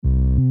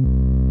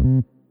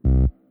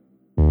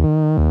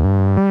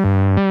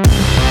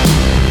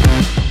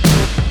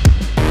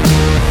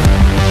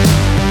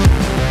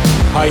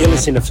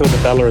listening to Phil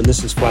DiBella, and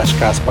this is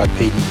Flashcast by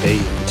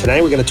PDB.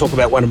 Today we're going to talk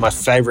about one of my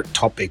favourite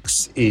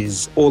topics,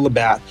 is all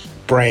about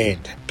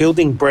brand,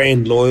 building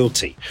brand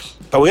loyalty.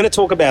 But we're going to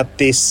talk about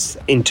this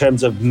in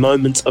terms of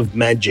moments of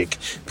magic,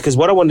 because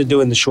what I want to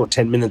do in the short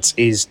 10 minutes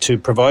is to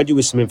provide you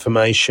with some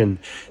information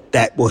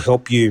that will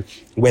help you,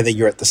 whether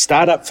you're at the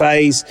startup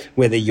phase,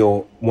 whether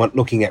you're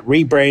looking at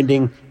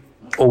rebranding,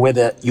 or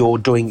whether you're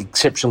doing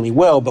exceptionally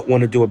well but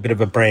want to do a bit of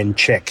a brand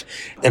check.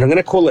 And I'm going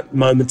to call it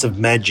moments of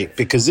magic,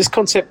 because this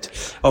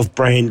concept of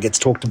brand gets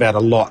talked about a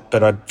lot,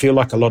 but I feel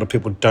like a lot of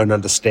people don't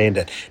understand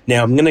it.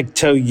 Now, I'm going to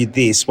tell you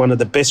this. One of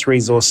the best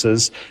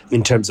resources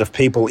in terms of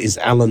people is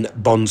Alan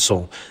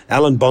Bonsall.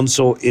 Alan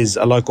Bonsall is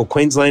a local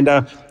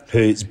Queenslander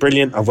who's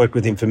brilliant. I've worked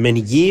with him for many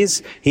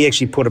years. He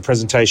actually put a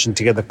presentation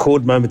together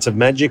called Moments of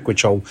Magic,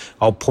 which I'll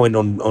point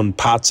on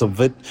parts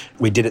of it.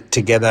 We did it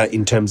together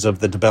in terms of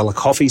the DiBella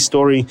coffee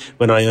story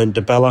when I owned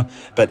DiBella.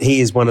 But he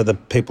is one of the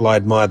people I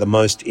admire the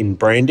most in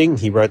branding.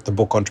 He wrote the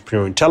book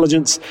Entrepreneurial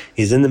Intelligence.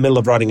 He's in the middle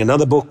of writing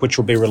another book, which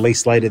will be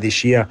released later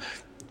this year,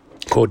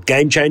 called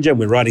Game Changer, and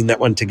we're writing that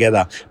one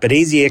together. But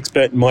he's the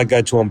expert and my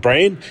go-to on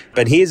brand.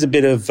 But here's a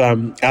bit of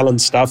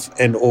Alan's stuff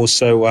and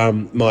also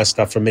my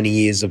stuff from many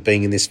years of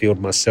being in this field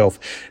myself.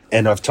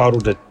 And I've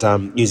titled it,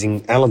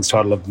 using Alan's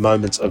title of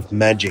Moments of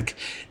Magic.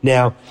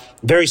 Now,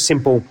 very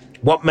simple.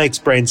 What makes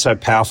brands so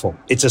powerful?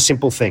 It's a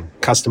simple thing,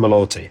 customer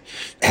loyalty.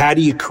 How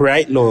do you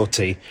create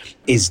loyalty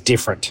is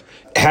different.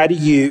 How do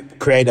you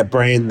create a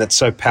brand that's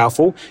so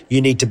powerful?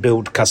 You need to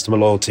build customer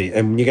loyalty.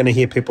 And you're going to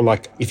hear people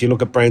like, if you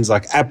look at brands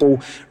like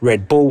Apple,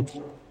 Red Bull,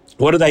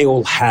 what do they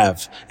all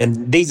have?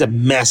 And these are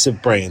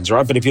massive brands,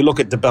 right? But if you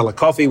look at DiBella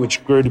Coffee,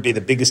 which grew to be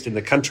the biggest in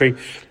the country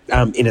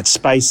in its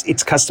space,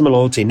 it's customer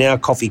loyalty. Now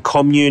Coffee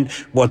Commune,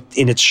 what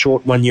in its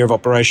short 1 year of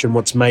operation,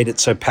 what's made it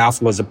so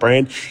powerful as a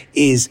brand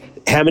is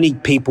how many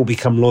people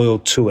become loyal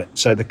to it.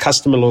 So the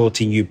customer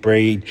loyalty you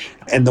breed,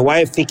 and the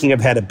way of thinking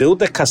of how to build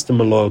that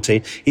customer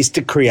loyalty is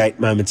to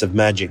create moments of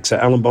magic. So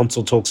Alan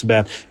Bonsall talks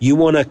about, you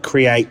want to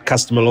create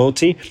customer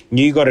loyalty,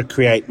 you got to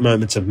create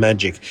moments of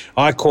magic.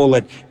 I call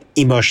it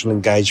emotional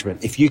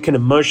engagement. If you can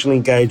emotionally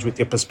engage with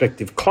your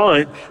prospective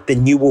client,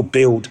 then you will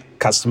build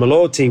customer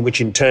loyalty, which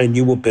in turn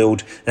you will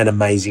build an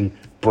amazing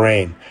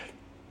brand.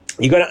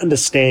 You got to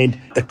understand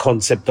the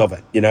concept of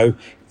it,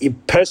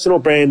 personal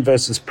brand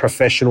versus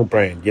professional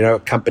brand,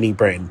 company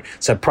brand,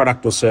 so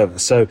product or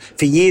service. So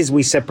for years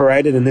we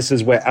separated, and this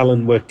is where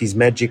Alan worked his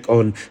magic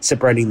on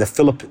separating the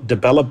Philip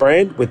DiBella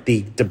brand with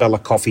the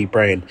DiBella Coffee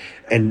brand.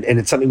 And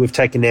it's something we've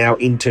taken now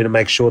into to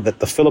make sure that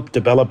the Philip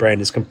DiBella brand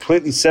is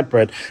completely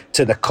separate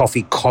to the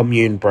Coffee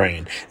Commune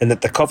brand, and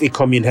that the Coffee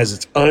Commune has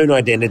its own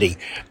identity,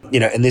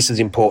 and this is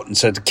important.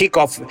 So to kick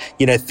off,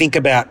 think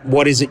about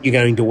what is it you're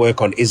going to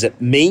work on. Is it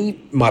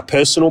me, my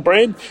personal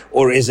brand,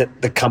 or is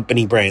it the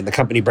company brand? The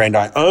company brand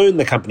I own,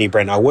 the company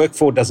brand I work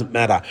for, doesn't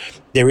matter.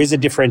 There is a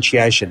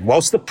differentiation.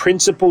 Whilst the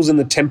principles and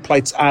the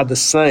templates are the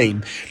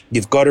same,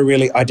 you've got to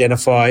really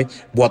identify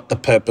what the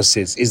purpose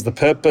is. Is the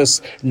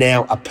purpose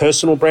now a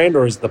personal brand,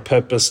 or is the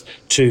purpose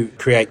to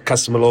create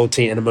customer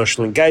loyalty and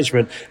emotional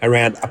engagement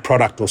around a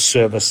product or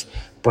service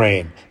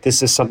brand?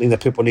 This is something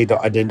that people need to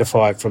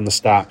identify from the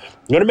start.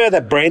 You got to remember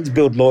that brands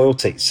build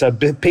loyalty. So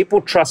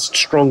people trust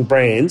strong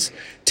brands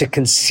to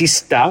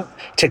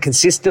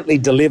consistently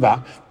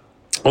deliver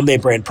on their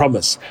brand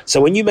promise. So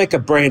when you make a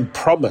brand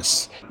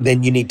promise,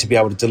 then you need to be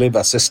able to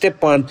deliver. So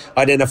step one,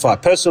 identify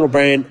personal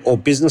brand or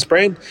business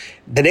brand.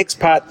 The next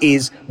part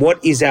is, what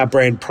is our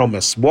brand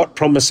promise? What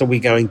promise are we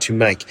going to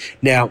make?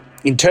 Now,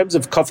 in terms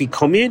of Coffee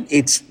Commune,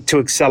 it's to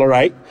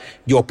accelerate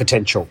your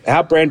potential.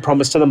 Our brand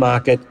promise to the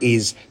market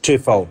is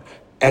twofold.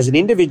 As an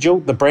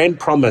individual, the brand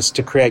promise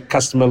to create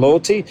customer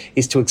loyalty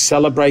is to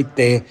accelerate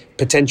their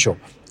potential.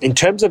 In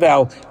terms of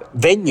our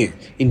venue,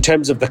 in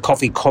terms of the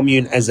Coffee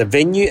Commune as a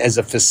venue, as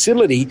a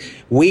facility,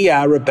 we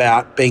are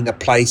about being a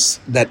place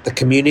that the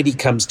community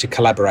comes to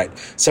collaborate.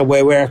 So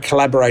we're a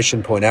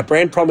collaboration point. Our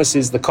brand promise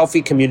is the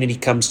coffee community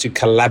comes to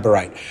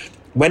collaborate.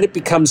 When it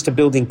becomes to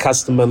building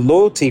customer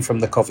loyalty from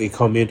the Coffee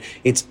Commune,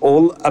 it's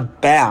all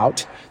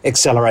about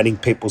accelerating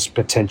people's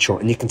potential.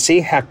 And you can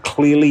see how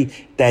clearly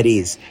that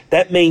is.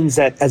 That means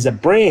that as a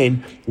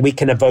brand, we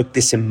can evoke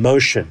this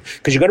emotion.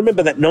 Because you've got to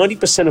remember that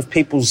 90% of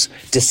people's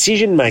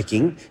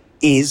decision-making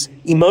is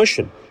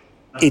emotion.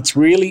 It's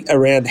really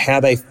around how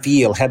they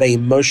feel, how they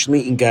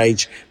emotionally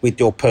engage with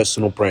your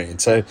personal brand.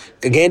 So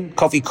again,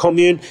 Coffee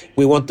Commune,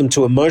 we want them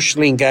to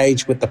emotionally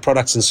engage with the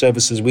products and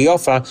services we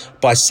offer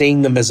by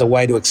seeing them as a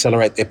way to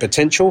accelerate their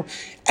potential.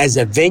 As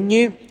a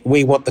venue,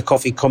 we want the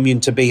Coffee Commune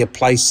to be a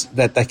place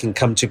that they can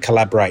come to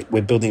collaborate.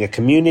 We're building a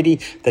community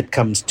that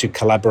comes to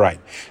collaborate.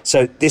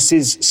 So this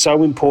is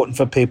so important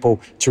for people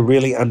to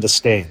really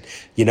understand,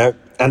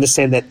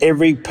 understand that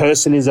every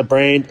person is a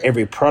brand,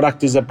 every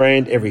product is a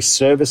brand, every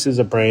service is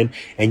a brand,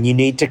 and you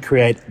need to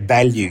create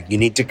value. You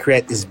need to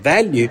create this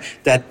value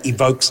that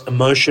evokes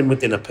emotion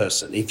within a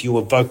person. If you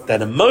evoke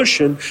that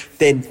emotion,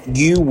 then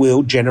you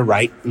will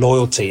generate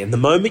loyalty. And the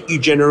moment you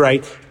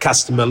generate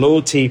customer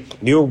loyalty,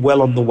 you're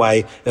well on the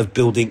way of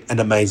building an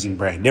amazing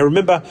brand. Now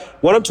remember,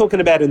 what I'm talking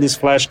about in this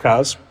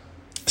flashcast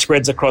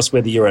spreads across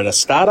whether you're at a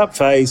startup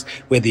phase,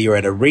 whether you're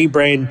at a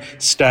rebrand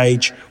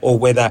stage, or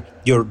whether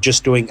you're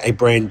just doing a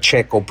brand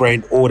check or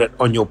brand audit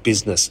on your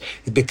business.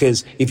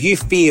 Because if you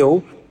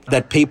feel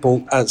that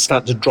people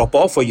start to drop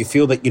off, or you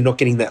feel that you're not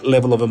getting that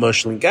level of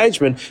emotional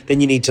engagement,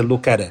 then you need to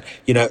look at it.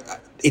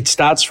 It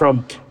starts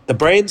from the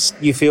brands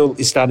you feel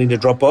is starting to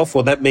drop off,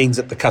 well, that means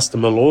that the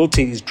customer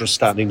loyalty is just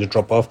starting to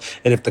drop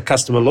off. And if the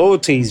customer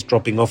loyalty is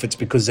dropping off, it's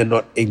because they're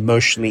not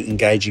emotionally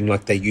engaging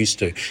like they used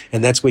to.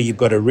 And that's where you've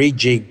got to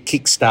rejig,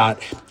 kickstart,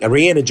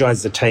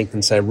 re-energize the tank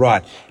and say,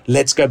 right,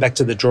 let's go back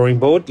to the drawing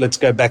board. Let's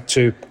go back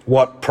to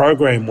what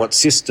program, what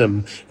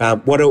system,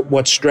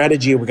 what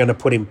strategy are we going to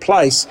put in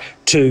place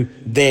to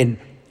then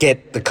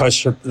get the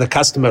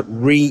customer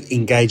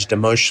re-engaged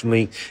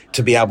emotionally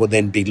to be able to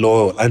then be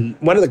loyal. And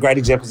one of the great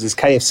examples is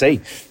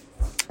KFC.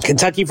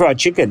 Kentucky Fried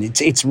Chicken,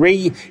 it's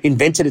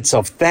reinvented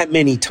itself that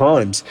many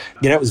times.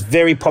 It was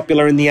very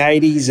popular in the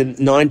 80s and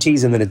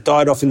 90s, and then it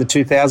died off in the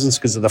 2000s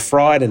because of the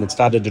fried, and it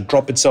started to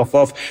drop itself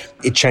off.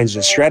 It changed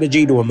its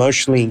strategy to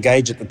emotionally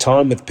engage at the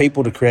time with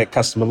people to create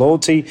customer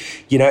loyalty,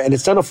 and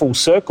it's done a full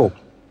circle.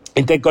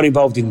 And they got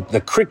involved in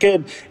the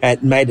cricket,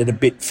 it made it a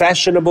bit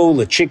fashionable,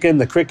 the chicken,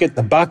 the cricket,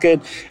 the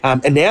bucket.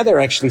 And now they're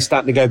actually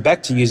starting to go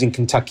back to using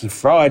Kentucky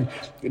Fried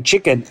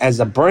Chicken as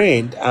a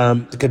brand,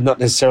 not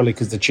necessarily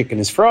because the chicken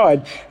is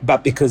fried,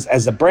 but because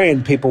as a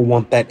brand, people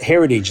want that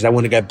heritage. They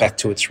want to go back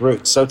to its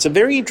roots. So it's a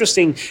very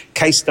interesting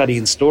case study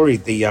and story,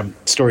 the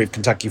story of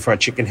Kentucky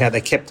Fried Chicken, how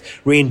they kept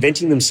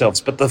reinventing themselves.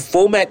 But the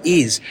format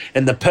is,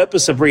 and the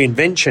purpose of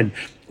reinvention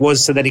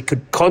was so that it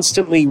could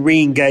constantly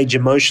re-engage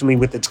emotionally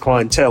with its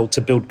clientele to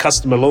build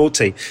customer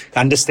loyalty,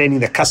 understanding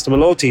that customer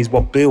loyalty is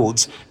what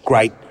builds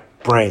great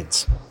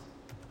brands.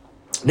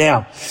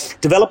 Now,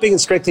 developing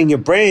and strengthening your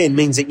brand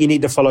means that you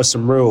need to follow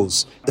some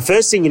rules. The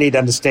first thing you need to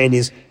understand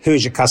is, who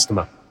is your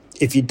customer?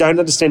 If you don't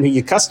understand who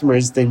your customer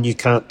is, then you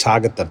can't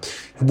target them.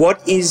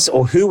 What is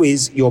or who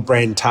is your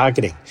brand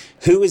targeting?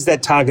 Who is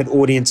that target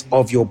audience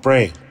of your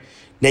brand?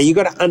 Now, you've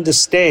got to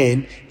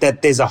understand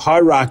that there's a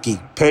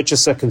hierarchy,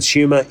 purchaser,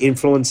 consumer,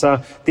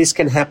 influencer. This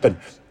can happen.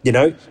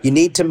 You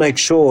need to make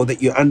sure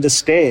that you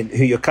understand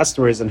who your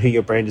customer is and who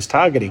your brand is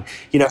targeting.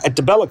 At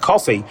DeBella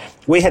Coffee,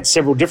 we had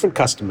several different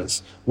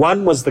customers.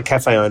 One was the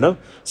cafe owner.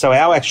 So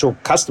our actual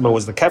customer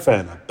was the cafe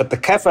owner, but the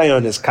cafe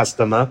owner's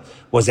customer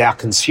was our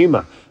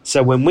consumer.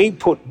 So when we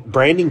put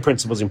branding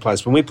principles in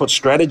place, when we put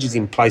strategies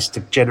in place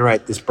to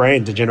generate this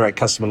brand, to generate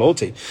customer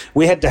loyalty,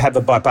 we had to have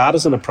a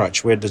bipartisan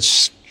approach. We had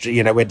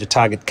to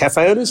target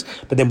cafe owners,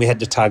 but then we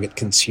had to target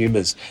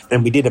consumers.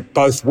 And we did it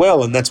both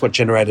well, and that's what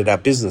generated our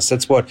business.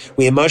 That's what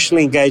we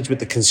emotionally engaged with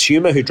the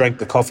consumer who drank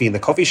the coffee in the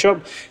coffee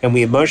shop, and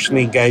we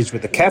emotionally engaged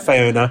with the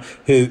cafe owner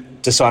who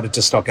decided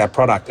to stock our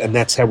product. And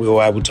that's how we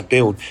were able to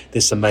build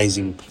this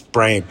amazing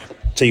brand.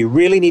 So you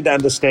really need to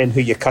understand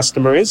who your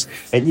customer is,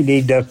 and you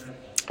need to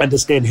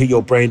understand who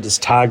your brand is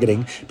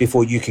targeting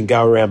before you can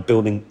go around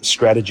building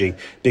strategy,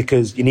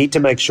 because you need to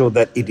make sure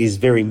that it is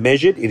very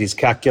measured, it is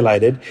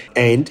calculated,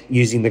 and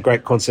using the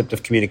great concept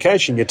of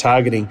communication, you're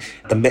targeting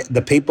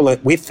the people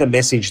with the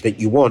message that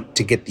you want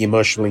to get the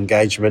emotional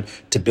engagement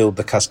to build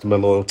the customer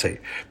loyalty.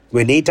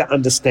 We need to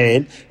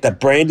understand that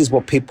brand is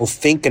what people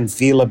think and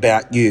feel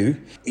about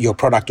you, your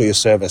product or your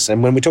service.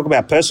 And when we talk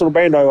about personal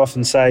brand, I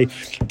often say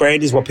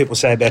brand is what people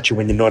say about you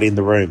when you're not in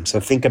the room. So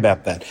think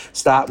about that.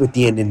 Start with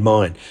the end in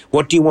mind.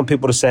 What do you want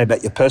people to say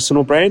about your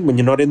personal brand when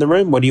you're not in the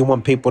room? What do you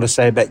want people to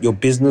say about your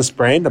business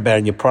brand,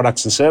 about your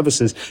products and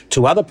services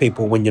to other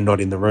people when you're not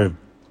in the room?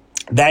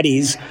 That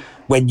is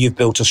when you've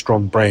built a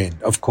strong brand,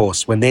 of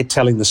course, when they're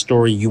telling the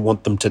story you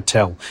want them to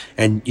tell,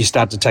 and you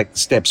start to take the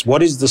steps.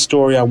 What is the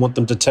story I want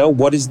them to tell?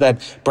 What is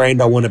that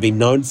brand I want to be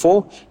known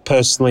for,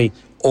 personally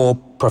or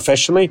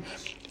professionally?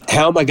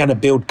 How am I going to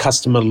build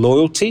customer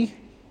loyalty?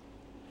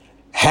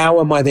 How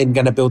am I then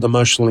going to build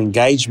emotional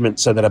engagement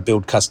so that I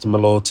build customer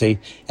loyalty?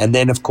 And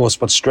then, of course,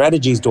 what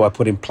strategies do I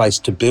put in place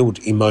to build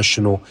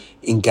emotional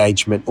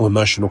engagement or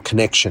emotional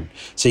connection?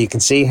 So you can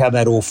see how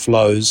that all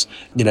flows.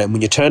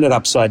 When you turn it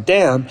upside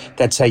down,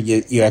 that's how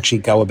you actually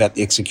go about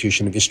the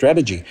execution of your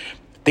strategy.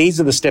 These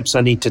are the steps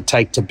I need to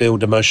take to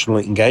build emotional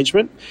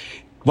engagement.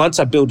 Once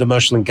I build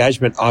emotional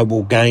engagement, I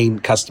will gain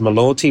customer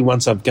loyalty.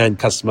 Once I've gained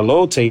customer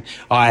loyalty,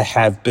 I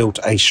have built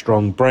a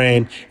strong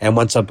brand. And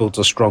once I've built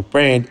a strong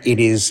brand, it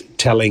is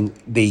telling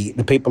the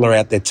people are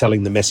out there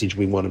telling the message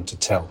we want them to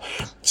tell.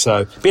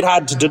 So a bit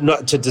hard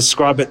to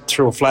describe it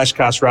through a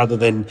flashcast rather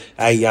than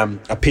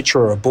a picture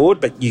or a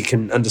board, but you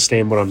can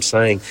understand what I'm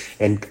saying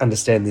and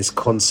understand this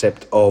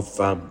concept of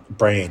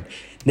brand.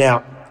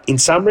 Now, in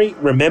summary,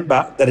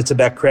 remember that it's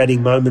about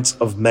creating moments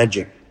of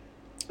magic.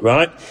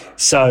 Right?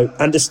 So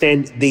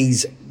understand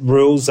these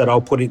rules that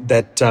I'll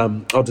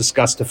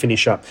discuss to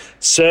finish up.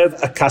 Serve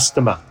a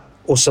customer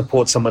or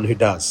support someone who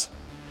does.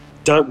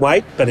 Don't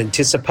wait, but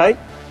anticipate.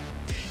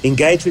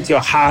 Engage with your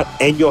heart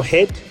and your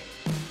head.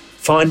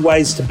 Find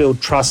ways to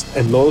build trust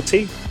and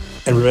loyalty.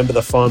 And remember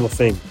the final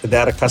thing,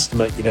 without a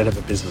customer, you don't have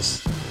a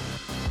business.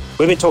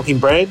 We've been talking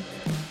brand.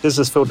 This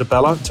is Phil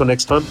DeBella. Until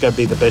next time, go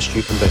be the best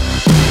you can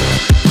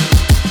be.